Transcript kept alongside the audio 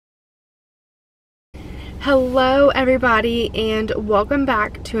Hello everybody and welcome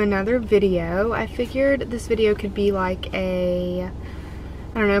back to another video. I figured this video could be like a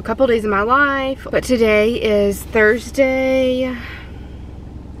couple days of my life, but today is Thursday,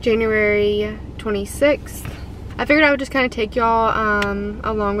 January 26th. I figured I would just kind of take y'all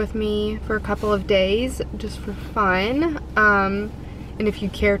along with me for a couple of days just for fun, and if you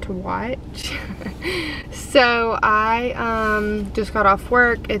care to watch. So I just got off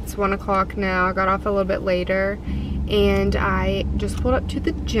work. It's 1 o'clock now. I got off a little bit later and I just pulled up to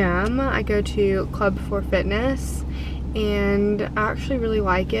the gym. I go to Club for Fitness and I actually really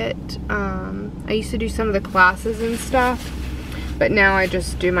like it. I used to do some of the classes and stuff, but now I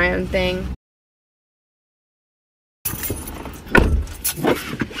just do my own thing.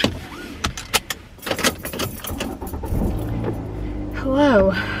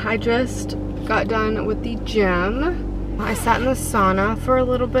 Hello, I just got done with the gym. I sat in the sauna for a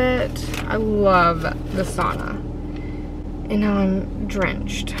little bit. I love the sauna. And now I'm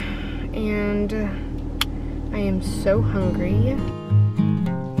drenched. And I am so hungry.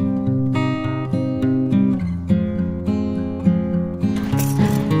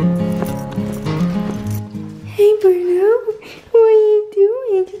 Hey Bruno, what are you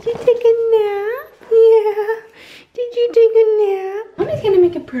doing? Did you take a nap? Yeah. Did you take a nap? Mommy's gonna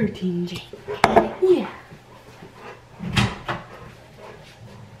make a protein shake. Yeah.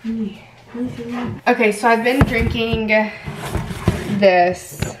 Okay, so I've been drinking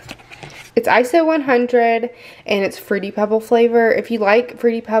this. It's ISO 100 and it's Fruity Pebble flavor. If you like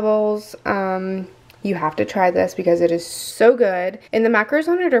Fruity Pebbles, you have to try this because it is so good. And the macros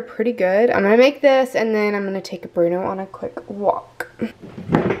on it are pretty good. I'm gonna make this and then I'm gonna take Bruno on a quick walk.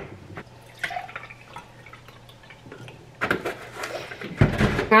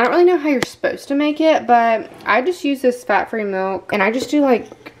 I don't really know how you're supposed to make it, but I just use this fat-free milk and I just do like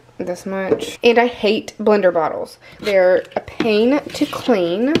this much. And I hate blender bottles. They're a pain to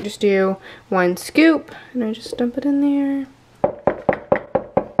clean. Just do 1 scoop and I just dump it in there.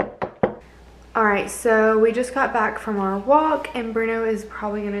 Alright, so we just got back from our walk and Bruno is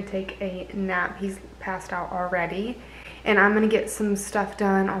probably gonna take a nap. He's passed out already. And I'm gonna get some stuff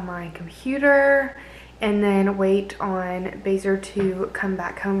done on my computer and then wait on Baser to come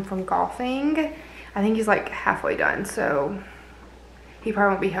back home from golfing. I think he's like halfway done, so he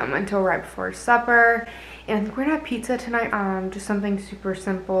probably won't be home until right before supper. And I think we're gonna have pizza tonight, just something super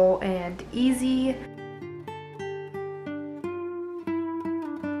simple and easy.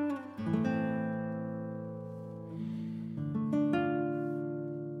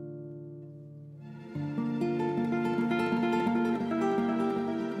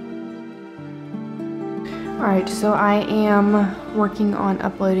 Alright, so I am working on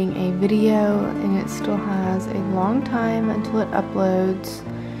uploading a video and it still has a long time until it uploads.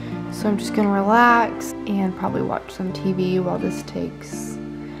 So I'm just gonna relax and probably watch some TV while this takes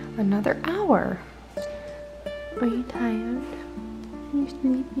another hour. Are you tired? Are you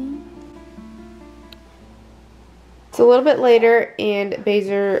sleepy? It's a little bit later and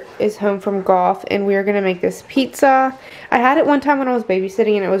Baser is home from golf and we're gonna make this pizza. I had it one time when I was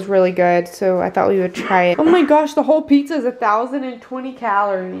babysitting and it was really good, so I thought we would try it. Oh my gosh, the whole pizza is 1,020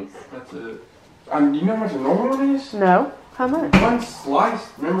 calories. That's it. Do you know how much a normal one is? No. How much? One slice,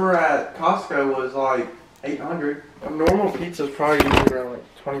 remember at Costco, was like 800. A normal pizza is probably usually around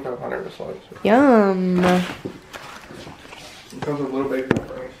like 2,500 a slice. Yum. It comes with a little baby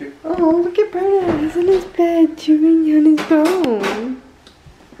pepperoni. Oh, look at Bruno. He's in his bed chewing on his bone.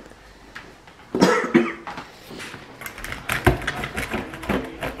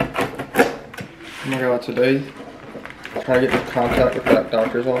 Oh my god, today, trying to get in contact with that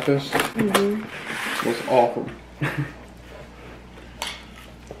doctor's office was awful.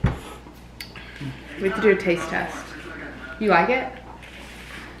 We have to do a taste test. You like it?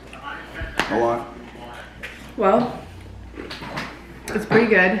 A lot. Well, it's pretty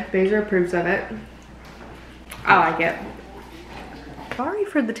good. Baser approves of it. I like it. Sorry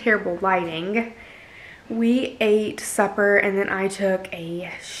for the terrible lighting. We ate supper and then I took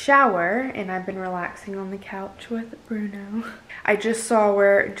a shower and I've been relaxing on the couch with Bruno. I just saw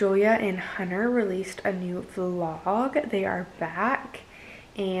where Julia and Hunter released a new vlog. They are back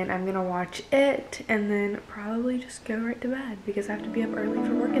and I'm gonna watch it and then probably just go right to bed because I have to be up early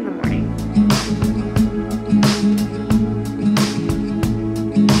for work in the morning.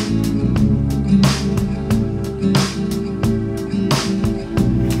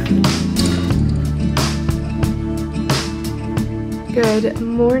 Good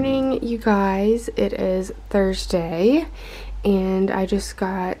morning, you guys. It is Thursday and I just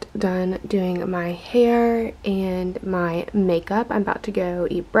got done doing my hair and my makeup. I'm about to go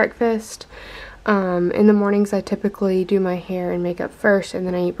eat breakfast. In the mornings I typically do my hair and makeup first, and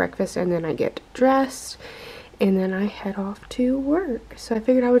then I eat breakfast, and then I get dressed, and then I head off to work. So I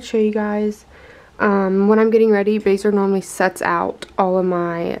figured I would show you guys when I'm getting ready. Baser normally sets out all of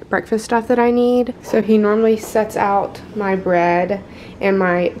my breakfast stuff that I need. So he normally sets out my bread and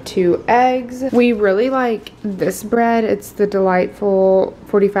my 2 eggs. We really like this bread. It's the Delightful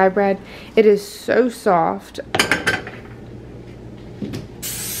 45 bread. It is so soft.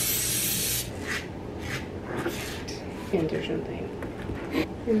 Enter something.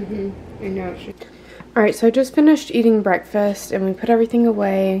 I know. Alright, so I just finished eating breakfast and we put everything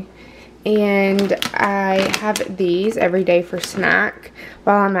away. And I have these every day for snack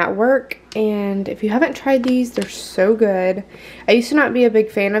while I'm at work. And if you haven't tried these, they're so good. I used to not be a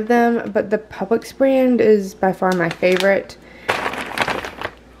big fan of them, but the Publix brand is by far my favorite.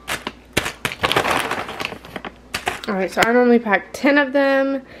 Alright, so I normally pack 10 of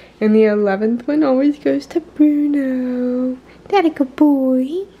them, and the 11th one always goes to Bruno. Daddy good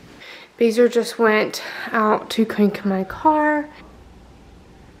boy. Baser just went out to crank my car.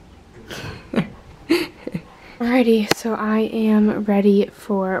 Alrighty, so I am ready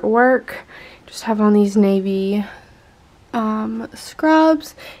for work. Just have on these navy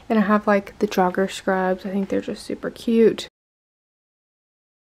scrubs, and I have like the jogger scrubs. I think they're just super cute.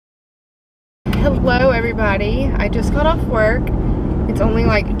 Hello everybody, I just got off work. It's only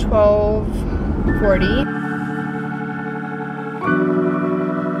like 12:40.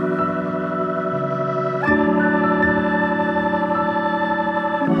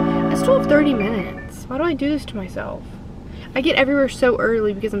 It's 12:30 minutes. Why do I do this to myself? I get everywhere so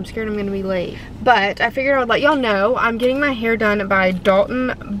early because I'm scared I'm gonna be late. But I figured I would let y'all know I'm getting my hair done by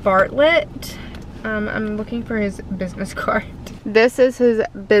Dalton Bartlett. I'm looking for his business card. This is his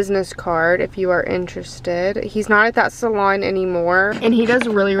business card if you are interested. He's not at that salon anymore, and he does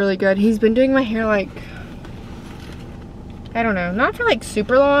really, really good. He's been doing my hair like, I don't know, not for like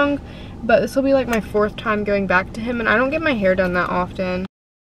super long, but this will be like my 4th time going back to him, and I don't get my hair done that often.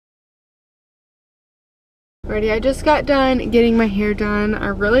 Alrighty, I just got done getting my hair done. I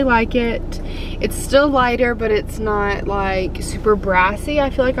really like it. It's still lighter, but it's not like super brassy. I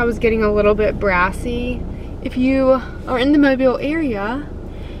feel like I was getting a little bit brassy. If you are in the Mobile area,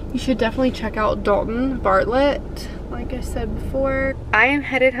 you should definitely check out Dalton Bartlett, like I said before. I am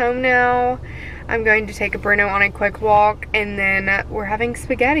headed home now. I'm going to take Bruno on a quick walk, and then we're having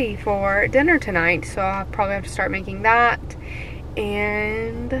spaghetti for dinner tonight, so I'll probably have to start making that,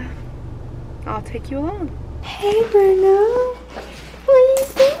 and I'll take you along. Hey Bruno, what are you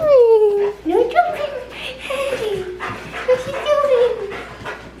doing? No jumping. Hey, what are you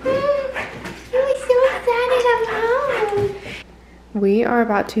doing? You were so excited I'm home. We are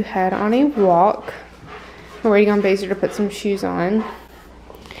about to head on a walk. We're waiting on Baser to put some shoes on.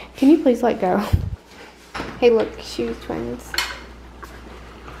 Can you please let go? Hey look, shoes twins.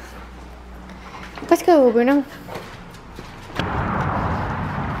 Let's go, Bruno.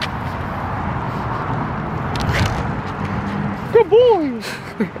 Good boy!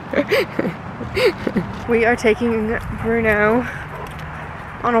 We are taking Bruno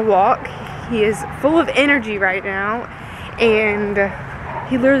on a walk. He is full of energy right now, and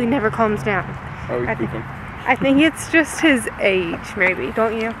he literally never calms down. Oh, he's pooping. I think it's just his age, maybe,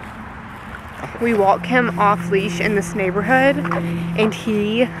 don't you? We walk him off leash in this neighborhood, and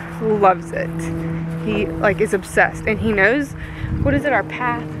he loves it. He like is obsessed, and he knows, what is it, our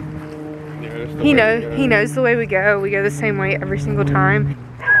path? He knows the way we go. We go the same way every single time.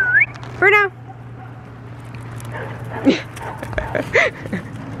 Bruno!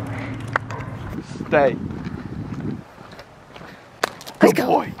 Stay. Let's go.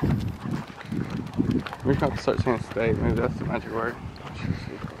 Boy. We're going to start saying stay. Maybe that's the magic word.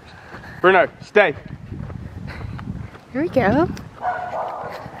 Bruno, stay. Here we go.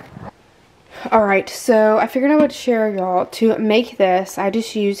 Alright, so I figured I would share y'all. To make this, I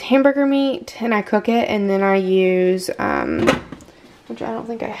just use hamburger meat and I cook it, and then I use, which I don't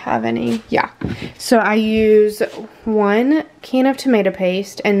think I have any. Yeah. So I use 1 can of tomato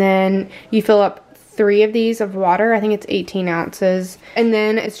paste, and then you fill up 3 of these of water. I think it's 18 ounces. And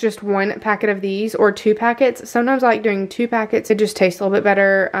then it's just 1 packet of these, or 2 packets. Sometimes I like doing 2 packets. It just tastes a little bit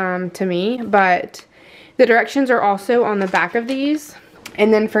better to me. But the directions are also on the back of these.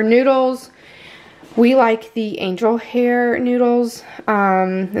 And then for noodles, we like the angel hair noodles,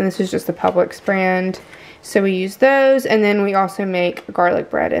 and this is just the Publix brand, so we use those. And then we also make garlic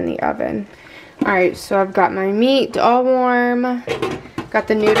bread in the oven. Alright, so I've got my meat all warm. Got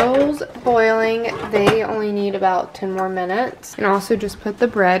the noodles boiling. They only need about 10 more minutes. And also just put the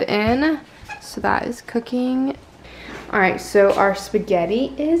bread in. So that is cooking. Alright, so our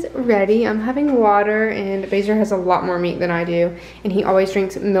spaghetti is ready. I'm having water, and Baser has a lot more meat than I do. And he always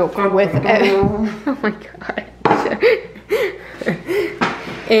drinks milk with it. Oh my god.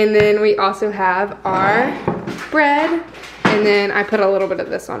 And then we also have our bread. And then I put a little bit of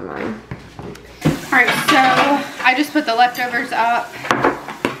this on mine. Alright, so I just put the leftovers up.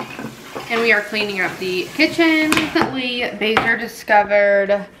 And we are cleaning up the kitchen. Recently, Baser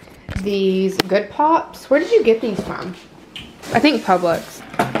discovered these Good Pops. Where did you get these from? I think Publix.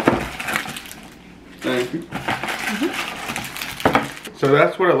 Thank you. So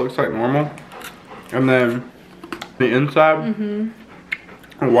that's what it looks like normal. And then the inside,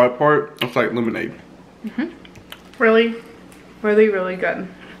 the white part, it's like lemonade. Really, really, really good.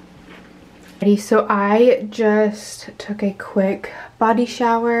 So I just took a quick body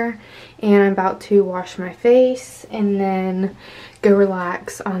shower and I'm about to wash my face and then go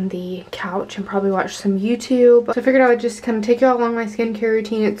relax on the couch and probably watch some YouTube. So I figured I would just kind of take you all along my skincare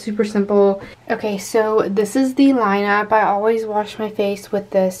routine. It's super simple. Okay, so this is the lineup. I always wash my face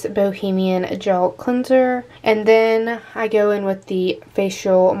with this Bohemian Gel Cleanser. And then I go in with the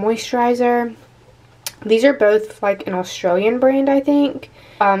facial moisturizer. These are both like an Australian brand, I think.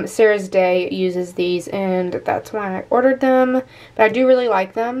 Sarah's Day uses these and that's why I ordered them. But I do really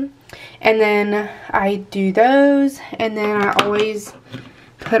like them. And then I do those, and then I always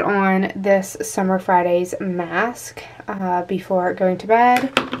put on this Summer Fridays mask before going to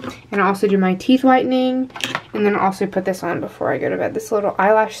bed. And I also do my teeth whitening, and then also put this on before I go to bed. This little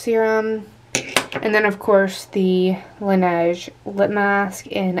eyelash serum. And then of course the Laneige lip mask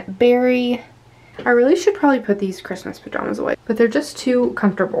in Berry. I really should probably put these Christmas pajamas away, but they're just too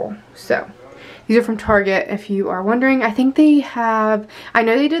comfortable. So these are from Target, if you are wondering. I think they have, I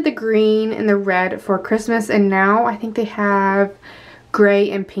know they did the green and the red for Christmas, and now I think they have gray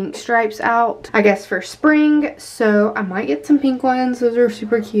and pink stripes out, I guess for spring. So I might get some pink ones. Those are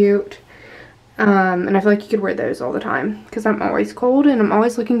super cute. And I feel like you could wear those all the time because I'm always cold and I'm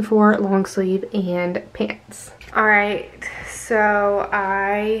always looking for long sleeve and pants. Alright, so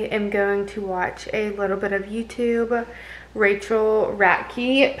I am going to watch a little bit of YouTube. Rachel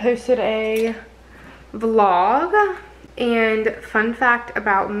Ratke posted a vlog, and fun fact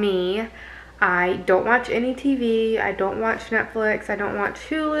about me, I don't watch any TV, I don't watch Netflix, I don't watch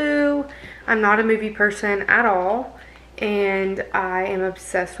Hulu, I'm not a movie person at all, and I am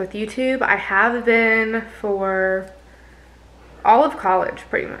obsessed with YouTube. I have been for all of college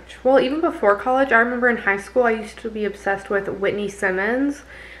pretty much. Well, even before college, I remember in high school I used to be obsessed with Whitney Simmons.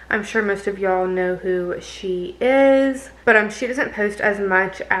 I'm sure most of y'all know who she is, but she doesn't post as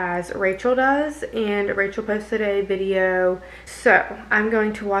much as Rachel does, and Rachel posted a video, so I'm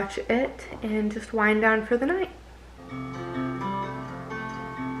going to watch it and just wind down for the night.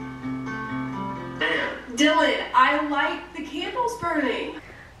 Dylan, I like the candles burning.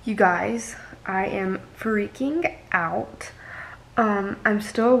 You guys, I am freaking out. I'm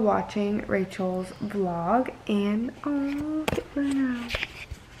still watching Rachel's vlog, and oh, look at Bruno.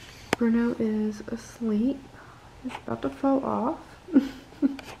 Bruno is asleep. He's about to fall off.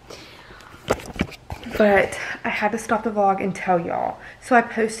 But I had to stop the vlog and tell y'all. So I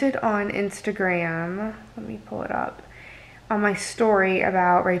posted on Instagram, let me pull it up, on my story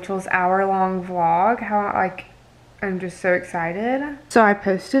about Rachel's hour-long vlog, how I'm just so excited. So I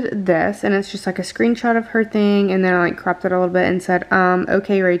posted this, and it's just like a screenshot of her thing, and then I cropped it a little bit and said,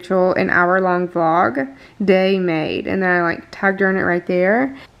 okay Rachel, an hour-long vlog, day made. And then I tagged her in it right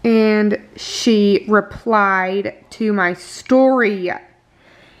there. And she replied to my story.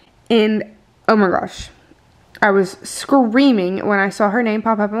 And oh my gosh, I was screaming when I saw her name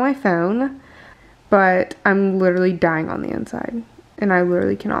pop up on my phone. But I'm literally dying on the inside. And I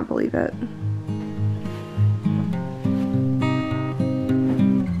literally cannot believe it.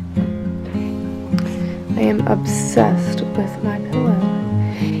 I am obsessed with my pillow.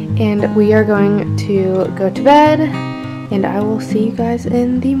 And we are going to go to bed, and I will see you guys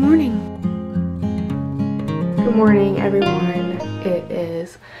in the morning. Good morning, everyone. It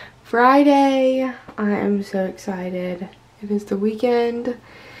is Friday. I am so excited. It is the weekend,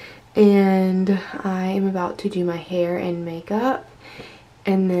 and I am about to do my hair and makeup,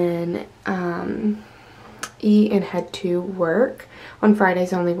 and then eat and head to work. On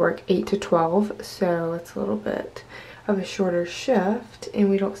Fridays I only work 8 to 12, so it's a little bit of a shorter shift and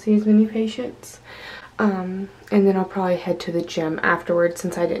we don't see as many patients. And then I'll probably head to the gym afterwards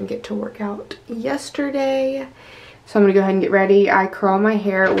since I didn't get to work out yesterday. So I'm gonna go ahead and get ready. I curl my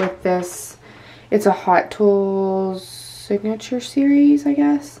hair with this, it's a Hot Tools signature series, I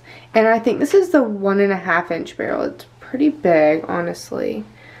guess. And I think this is the 1.5 inch barrel. It's pretty big, honestly.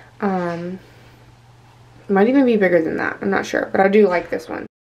 Might even be bigger than that. I'm not sure, but I do like this one.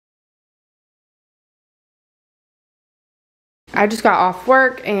 I just got off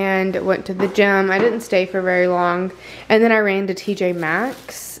work and went to the gym. I didn't stay for very long. And then I ran to TJ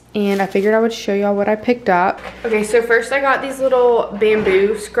Maxx and I figured I would show y'all what I picked up. Okay, so first I got these little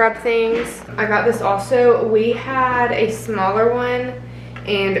bamboo scrub things. I got this also. We had a smaller one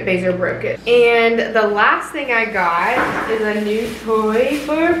and Baser broke it. And the last thing I got is a new toy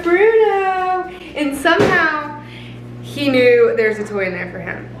for Bruno. And somehow he knew there's a toy in there for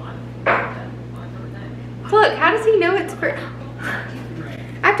him. Look, how does he know it's for...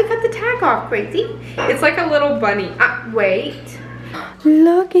 I have to cut the tag off, crazy. It's like a little bunny. Wait.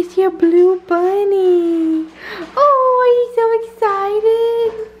 Look, it's your blue bunny. Oh, he's so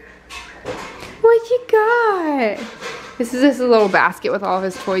excited. What you got? This is just a little basket with all of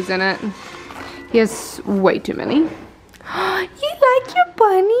his toys in it. He has way too many. You like your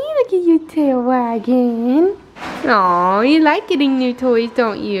bunny? Look at your tail wagging. Aw, you like getting new toys,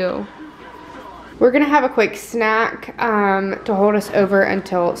 don't you? We're gonna have a quick snack to hold us over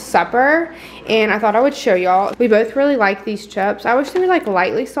until supper, and I thought I would show y'all. We both really like these chips. I wish they were like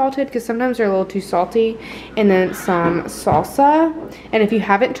lightly salted because sometimes they're a little too salty. And then some salsa, and if you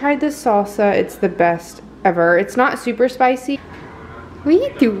haven't tried this salsa, it's the best ever. It's not super spicy. What are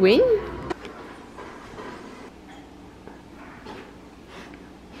you doing?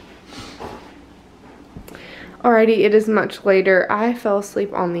 Alrighty, it is much later. I fell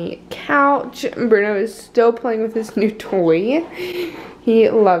asleep on the couch. Bruno is still playing with his new toy. He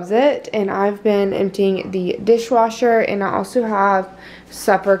loves it. And I've been emptying the dishwasher. And I also have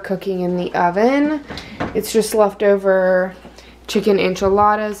supper cooking in the oven. It's just leftover chicken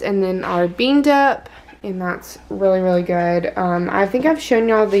enchiladas and then our bean dip. And that's really, really good. I think I've shown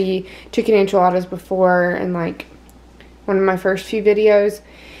y'all the chicken enchiladas before in like one of my first few videos.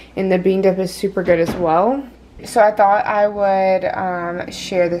 And the bean dip is super good as well. So I thought I would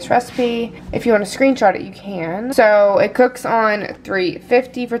share this recipe. If you want to screenshot it, you can. So it cooks on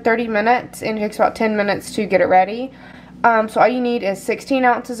 350 for 30 minutes and it takes about 10 minutes to get it ready. So all you need is 16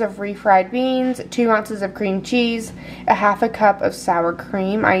 ounces of refried beans, 2 ounces of cream cheese, a half a cup of sour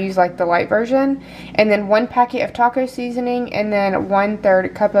cream. I use like the light version. And then 1 packet of taco seasoning and then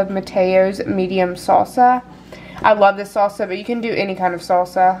 1/3 cup of Mateo's medium salsa. I love this salsa, but you can do any kind of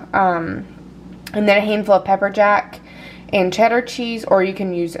salsa. And then a handful of pepper jack and cheddar cheese, or you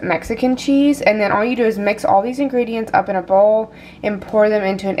can use Mexican cheese. And then all you do is mix all these ingredients up in a bowl and pour them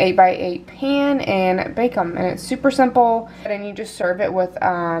into an 8x8 pan and bake them. And it's super simple. And you just serve it with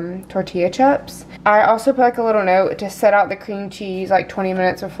tortilla chips. I also put like a little note to set out the cream cheese like 20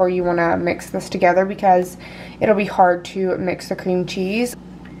 minutes before you want to mix this together because it'll be hard to mix the cream cheese.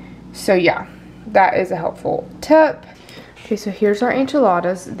 So yeah, that is a helpful tip. Okay, so here's our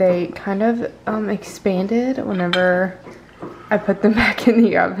enchiladas. They kind of expanded whenever I put them back in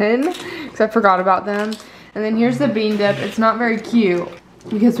the oven because I forgot about them. And then here's the bean dip. It's not very cute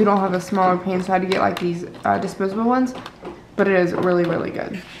because we don't have a smaller pan, so I had to get like these disposable ones. But it is really, really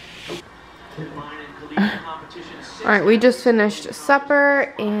good. Alright, we just finished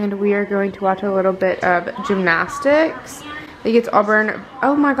supper and we are going to watch a little bit of gymnastics. I think it's Auburn.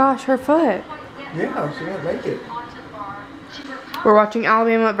 Oh my gosh, her foot. Yeah, she didn't make it. We're watching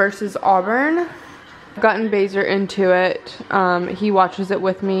Alabama versus Auburn. I've gotten Baser into it. He watches it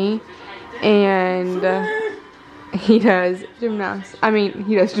with me. And he does gymnastics. I mean,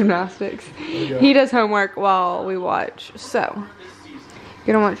 he does gymnastics. He does homework while we watch. So,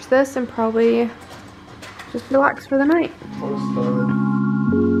 gonna watch this and probably just relax for the night.